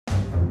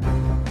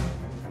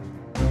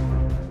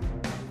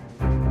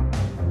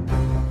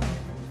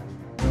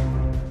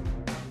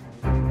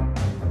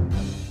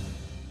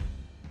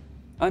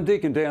I'm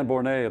Deacon Dan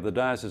Bornay of the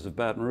Diocese of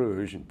Baton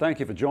Rouge, and thank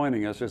you for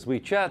joining us as we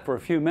chat for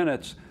a few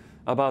minutes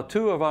about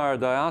two of our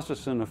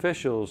diocesan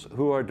officials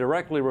who are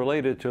directly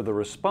related to the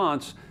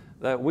response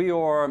that we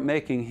are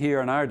making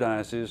here in our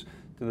diocese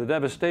to the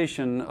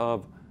devastation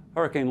of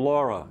Hurricane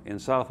Laura in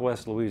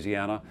southwest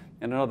Louisiana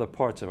and in other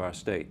parts of our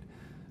state.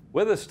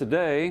 With us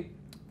today,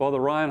 Father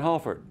Ryan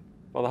Halford.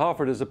 Father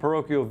Halford is a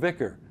parochial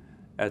vicar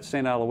at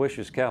St.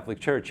 Aloysius Catholic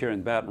Church here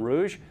in Baton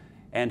Rouge,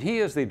 and he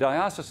is the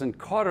diocesan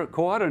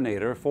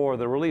coordinator for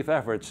the relief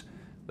efforts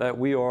that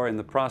we are in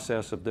the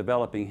process of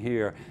developing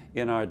here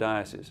in our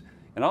diocese.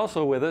 And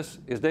also with us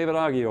is David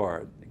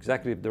Aguiar,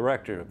 Executive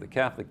Director of the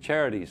Catholic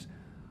Charities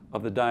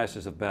of the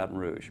Diocese of Baton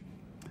Rouge.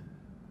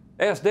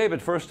 Ask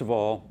David, first of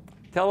all,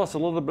 tell us a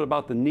little bit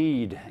about the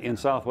need in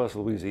southwest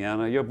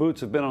Louisiana. Your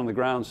boots have been on the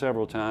ground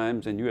several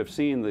times, and you have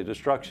seen the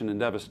destruction and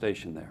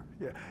devastation there.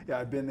 Yeah,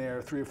 I've been there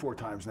 3 or 4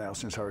 times now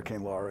since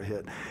Hurricane Laura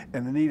hit,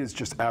 and the need is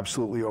just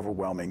absolutely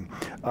overwhelming.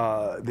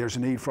 There's a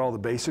need for all the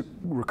basic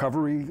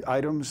recovery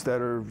items that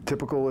are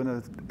typical in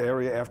an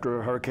area after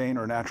a hurricane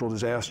or a natural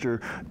disaster: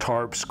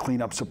 tarps,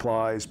 cleanup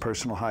supplies,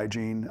 personal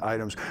hygiene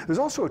items. There's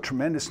also a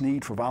tremendous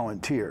need for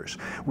volunteers.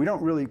 We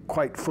don't really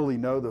quite fully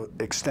know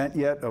the extent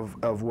yet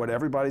of what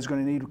everybody's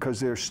going to need, because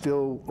there's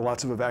still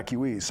lots of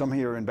evacuees, some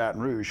here in Baton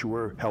Rouge who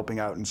are helping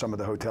out in some of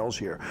the hotels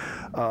here.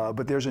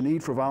 But there's a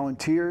need for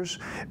volunteers,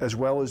 as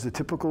well as the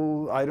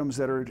typical items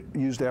that are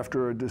used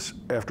after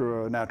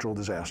a natural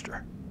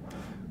disaster.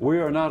 We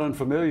are not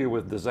unfamiliar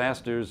with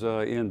disasters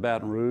in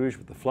Baton Rouge,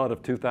 with the flood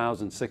of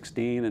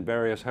 2016 and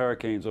various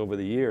hurricanes over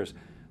the years.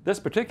 This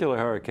particular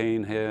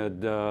hurricane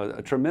had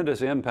a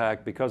tremendous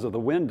impact because of the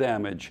wind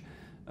damage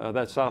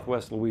that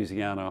southwest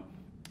Louisiana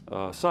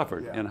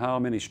suffered, and how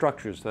many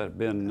structures that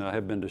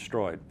have been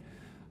destroyed.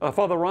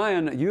 Father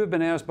Ryan, you have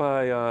been asked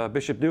by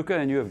Bishop Duca,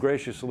 and you have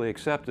graciously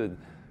accepted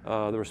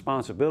the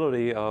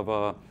responsibility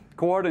of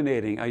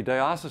coordinating a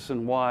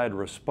diocesan-wide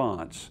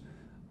response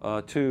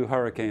to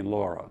Hurricane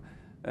Laura.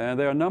 And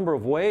there are a number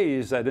of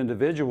ways that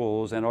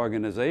individuals and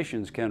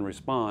organizations can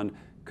respond.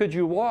 Could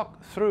you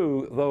walk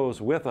through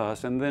those with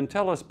us, and then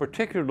tell us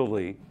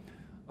particularly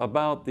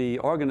about the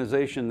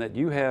organization that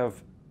you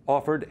have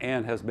offered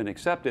and has been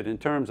accepted in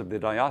terms of the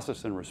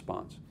diocesan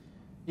response?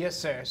 Yes,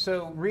 sir.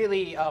 So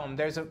really,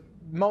 there's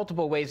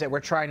multiple ways that we're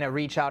trying to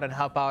reach out and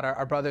help out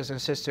our brothers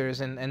and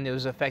sisters in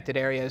those affected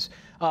areas.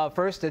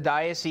 First, the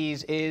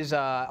diocese is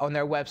on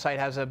their website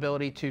has the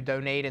ability to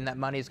donate, and that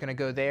money is going to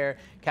go there.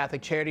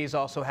 Catholic Charities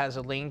also has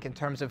a link in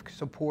terms of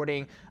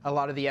supporting a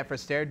lot of the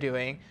efforts they're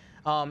doing.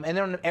 And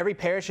then every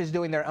parish is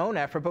doing their own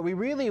effort, but we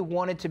really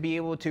wanted to be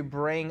able to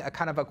bring a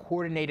kind of a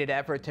coordinated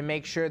effort to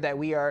make sure that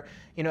we are,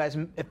 as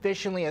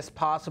efficiently as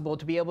possible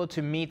to be able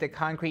to meet the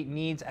concrete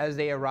needs as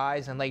they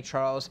arise in Lake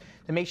Charles,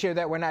 to make sure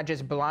that we're not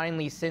just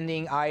blindly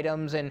sending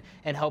items and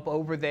help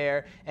over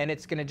there, and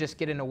it's going to just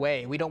get in the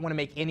way. We don't want to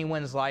make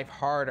anyone's life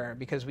harder,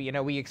 because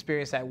we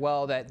experience that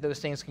well, that those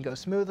things can go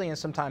smoothly and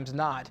sometimes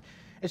not.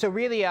 And so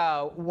really,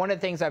 one of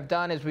the things I've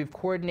done is we've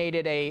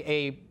coordinated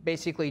a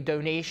basically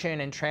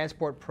donation and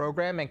transport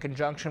program in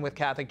conjunction with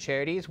Catholic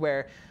Charities,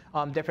 where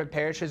different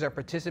parishes are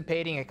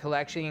participating and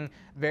collecting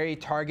very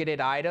targeted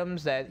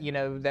items that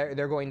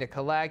they're going to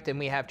collect, and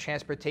we have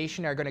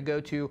transportation are going to go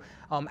to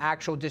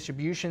actual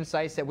distribution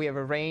sites that we have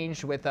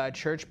arranged with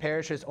church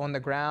parishes on the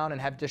ground,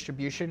 and have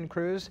distribution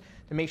crews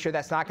to make sure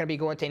that's not going to be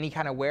going to any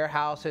kind of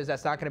warehouses,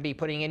 that's not going to be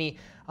putting any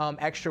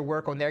extra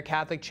work on their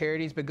Catholic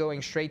Charities, but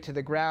going straight to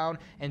the ground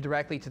and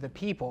directly to the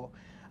people.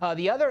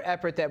 The other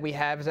effort that we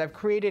have is I've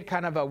created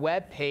kind of a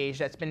web page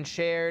that's been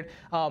shared.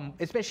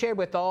 It's been shared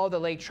with all the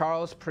Lake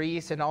Charles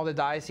priests and all the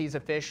diocese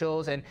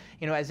officials, and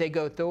as they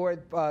go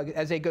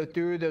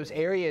through those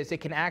areas, they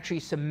can actually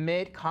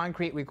submit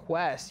concrete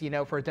requests,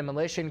 for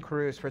demolition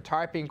crews, for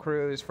tarping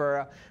crews,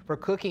 for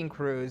cooking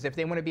crews, if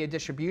they want to be a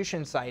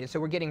distribution site. And so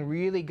we're getting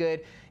really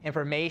good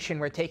information.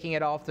 We're taking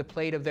it off the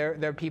plate of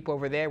their people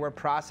over there. We're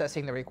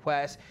processing the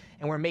requests,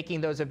 and we're making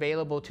those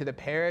available to the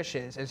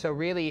parishes. And so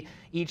really,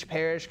 each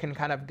parish can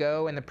kind of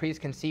go, and the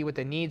priest can see what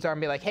the needs are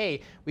and be like,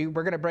 hey, we're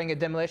going to bring a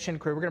demolition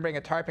crew, we're going to bring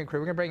a tarping crew,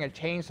 we're going to bring a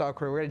chainsaw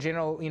crew, we're going to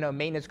general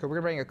maintenance crew, we're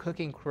going to bring a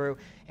cooking crew,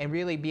 and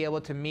really be able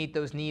to meet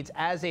those needs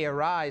as they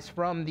arise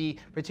from the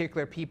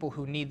particular people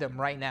who need them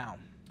right now.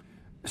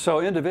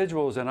 So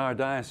individuals in our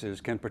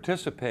diocese can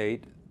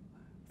participate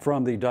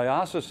from the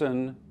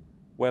diocesan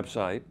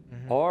website,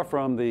 or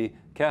from the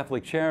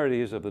Catholic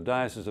Charities of the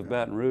Diocese of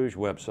Baton Rouge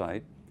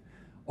website,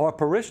 or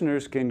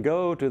parishioners can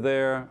go to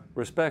their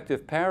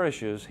respective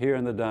parishes here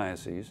in the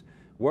diocese,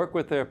 work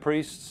with their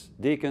priests,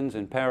 deacons,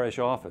 and parish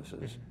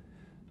offices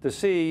to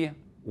see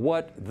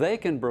what they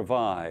can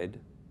provide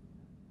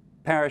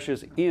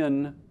parishes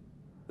in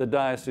the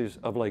Diocese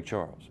of Lake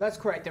Charles. That's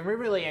correct, and we're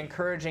really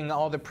encouraging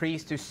all the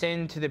priests to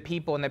send to the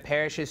people in the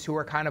parishes who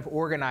are kind of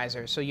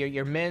organizers. So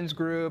your men's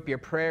group, your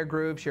prayer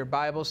groups, your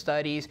Bible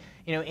studies,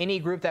 any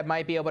group that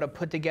might be able to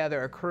put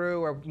together a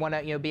crew or want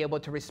to be able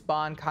to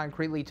respond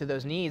concretely to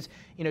those needs.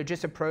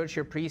 Just approach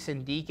your priests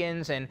and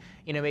deacons, and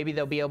maybe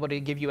they'll be able to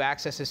give you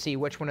access to see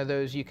which one of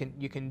those you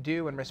can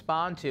do and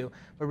respond to.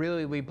 But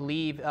really, we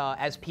believe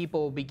as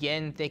people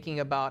begin thinking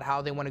about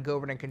how they want to go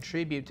over and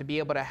contribute, to be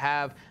able to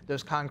have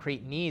those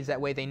concrete needs. That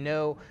way, they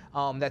know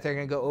that they're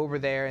going to go over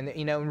there,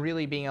 and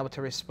really being able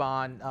to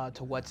respond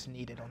to what's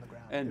needed on the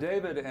ground. And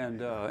David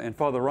and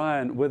Father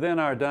Ryan, within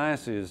our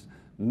diocese,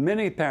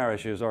 many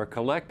parishes are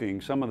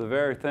collecting some of the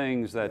very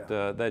things that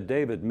that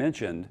David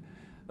mentioned.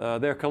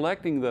 They're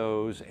collecting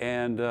those,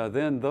 and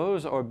then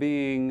those are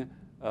being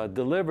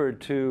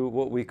delivered to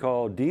what we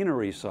call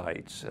deanery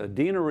sites.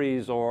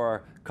 Deaneries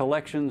are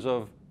collections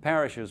of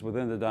parishes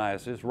within the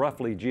diocese,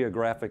 roughly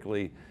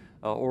geographically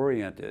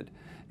oriented.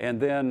 And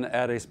then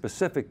at a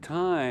specific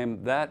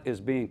time, that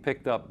is being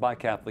picked up by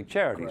Catholic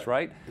Charities,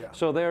 right? Yeah.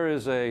 So there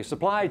is a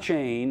supply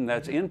chain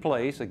that's in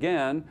place.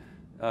 Again,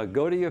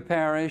 go to your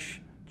parish,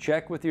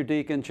 check with your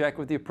deacon, check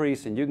with your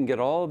priest, and you can get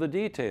all the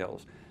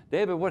details.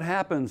 David, what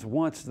happens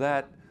once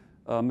that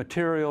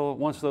material,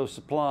 once those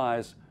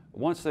supplies,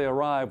 once they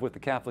arrive with the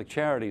Catholic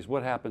Charities,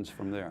 what happens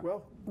from there?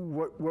 Well,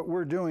 what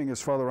we're doing,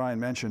 as Father Ryan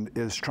mentioned,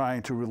 is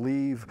trying to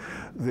relieve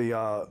the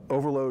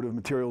overload of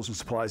materials and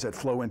supplies that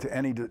flow into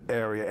any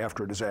area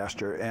after a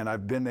disaster. And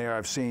I've been there,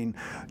 I've seen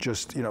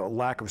just a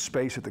lack of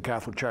space at the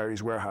Catholic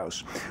Charities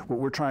warehouse. What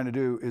we're trying to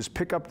do is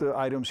pick up the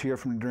items here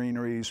from the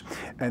deaneries,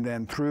 and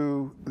then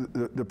through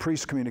the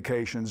priest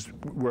communications,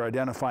 we're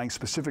identifying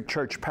specific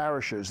church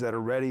parishes that are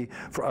ready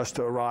for us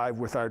to arrive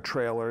with our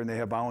trailer, and they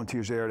have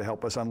volunteers there to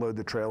help us unload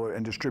the trailer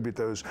and distribute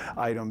those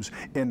items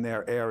in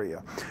their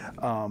area.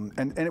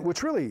 And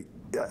what's really,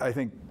 I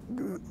think,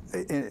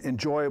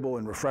 enjoyable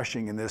and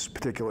refreshing in this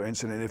particular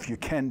incident, if you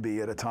can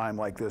be at a time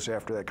like this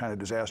after that kind of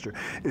disaster,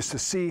 is to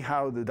see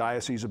how the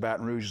Diocese of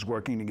Baton Rouge is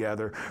working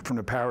together from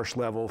the parish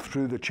level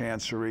through the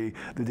chancery,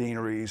 the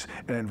deaneries,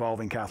 and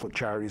involving Catholic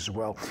Charities as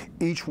well.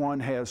 Each one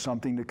has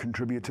something to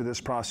contribute to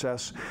this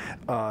process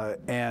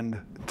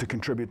and to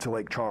contribute to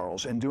Lake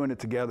Charles. And doing it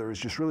together is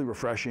just really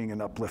refreshing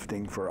and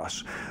uplifting for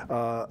us.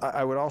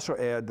 I would also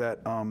add that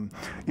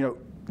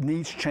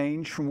needs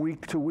change from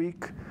week to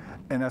week.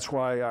 And that's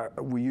why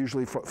we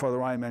usually, Father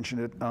Ryan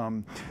mentioned it,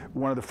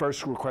 one of the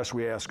first requests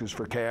we ask is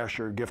for cash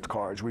or gift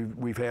cards.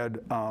 We've had,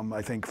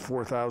 I think,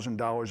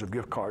 $4,000 of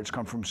gift cards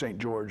come from St.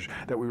 George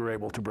that we were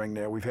able to bring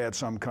there. We've had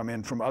some come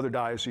in from other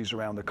dioceses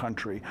around the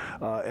country.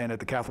 And at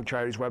the Catholic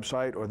Charities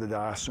website or the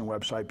Diocesan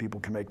website, people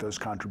can make those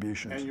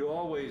contributions. And you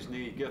always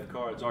need gift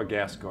cards or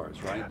gas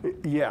cards, right?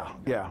 Yeah.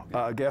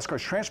 Gas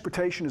cards.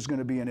 Transportation is going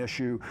to be an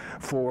issue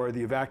for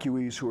the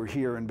evacuees who are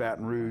here in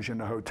Baton Rouge in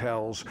the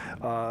hotels.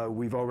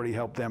 We've already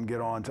helped them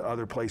get on to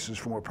other places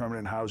for more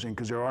permanent housing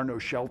because there are no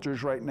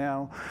shelters right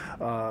now.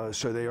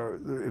 So the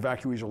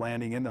evacuees are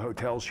landing in the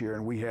hotels here,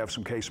 and we have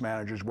some case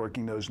managers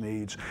working those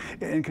needs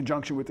in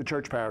conjunction with the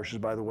church parishes,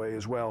 by the way,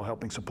 as well,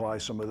 helping supply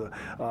some of the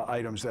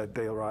items that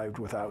they arrived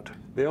without.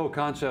 The old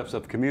concepts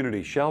of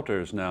community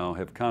shelters now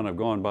have kind of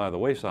gone by the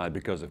wayside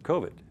because of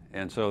COVID.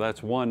 And so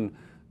that's one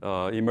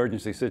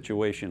emergency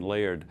situation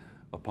layered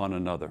upon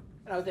another.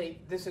 I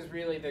think this is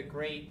really the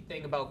great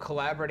thing about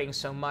collaborating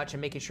so much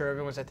and making sure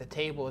everyone's at the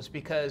table, is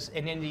because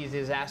in any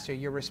disaster,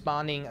 you're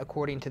responding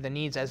according to the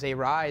needs as they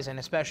rise, and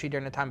especially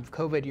during the time of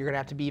COVID, you're going to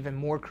have to be even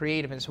more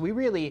creative. And so we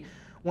really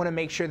want to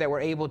make sure that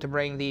we're able to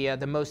bring the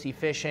most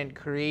efficient,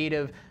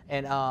 creative,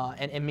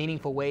 and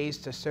meaningful ways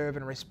to serve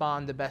and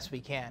respond the best we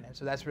can. And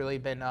so that's really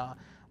been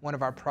one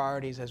of our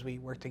priorities as we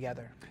work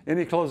together.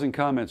 Any closing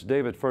comments?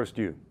 David, first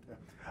you.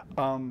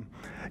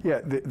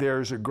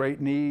 There's a great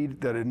need,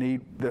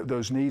 that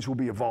those needs will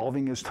be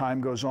evolving as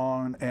time goes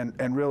on,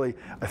 and really,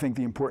 I think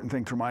the important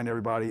thing to remind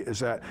everybody is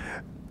that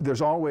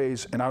there's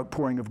always an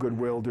outpouring of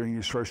goodwill during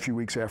these first few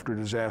weeks after a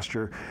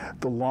disaster.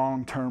 The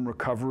long-term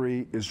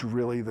recovery is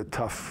really the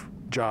tough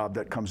job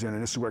that comes in,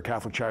 and this is where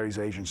Catholic Charities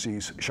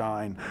agencies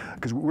shine,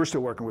 because we're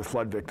still working with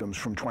flood victims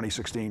from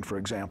 2016, for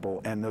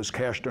example, and those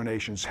cash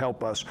donations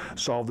help us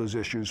solve those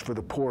issues for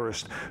the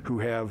poorest who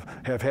have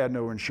had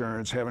no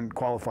insurance, haven't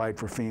qualified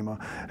for FEMA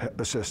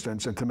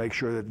assistance, and to make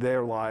sure that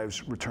their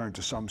lives return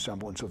to some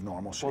semblance of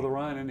normalcy. Father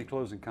Ryan, any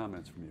closing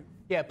comments from you?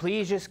 Yeah,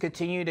 please just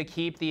continue to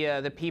keep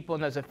the people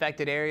in those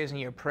affected areas in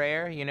your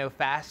prayer.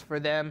 Fast for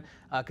them.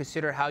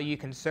 Consider how you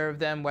can serve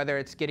them, whether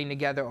it's getting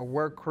together a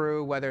work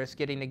crew, whether it's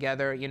getting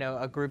together,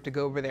 a group to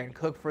go over there and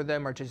cook for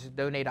them, or just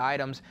donate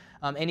items.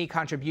 Any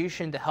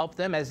contribution to help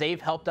them, as they've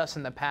helped us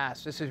in the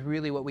past. This is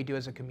really what we do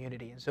as a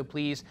community. And so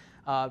please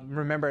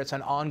remember, it's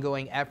an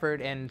ongoing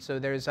effort, and so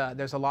there's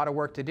a lot of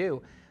work to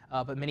do,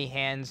 but many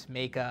hands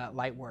make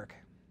light work.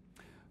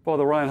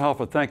 Father Ryan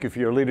Halford, thank you for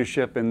your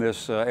leadership in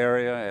this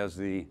area as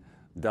the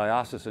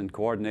Diocesan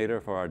Coordinator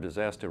for our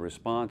disaster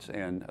response.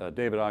 And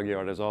David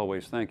Aguiar, as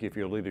always, thank you for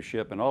your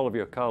leadership, and all of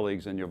your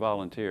colleagues and your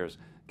volunteers,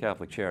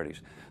 Catholic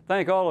Charities.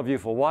 Thank all of you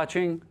for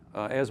watching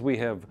as we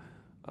have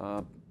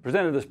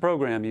presented this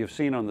program, you've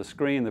seen on the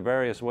screen the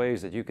various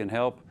ways that you can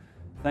help.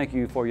 Thank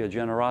you for your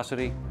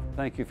generosity.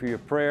 Thank you for your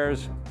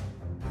prayers.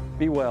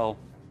 Be well,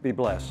 be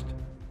blessed,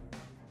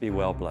 be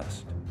well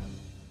blessed.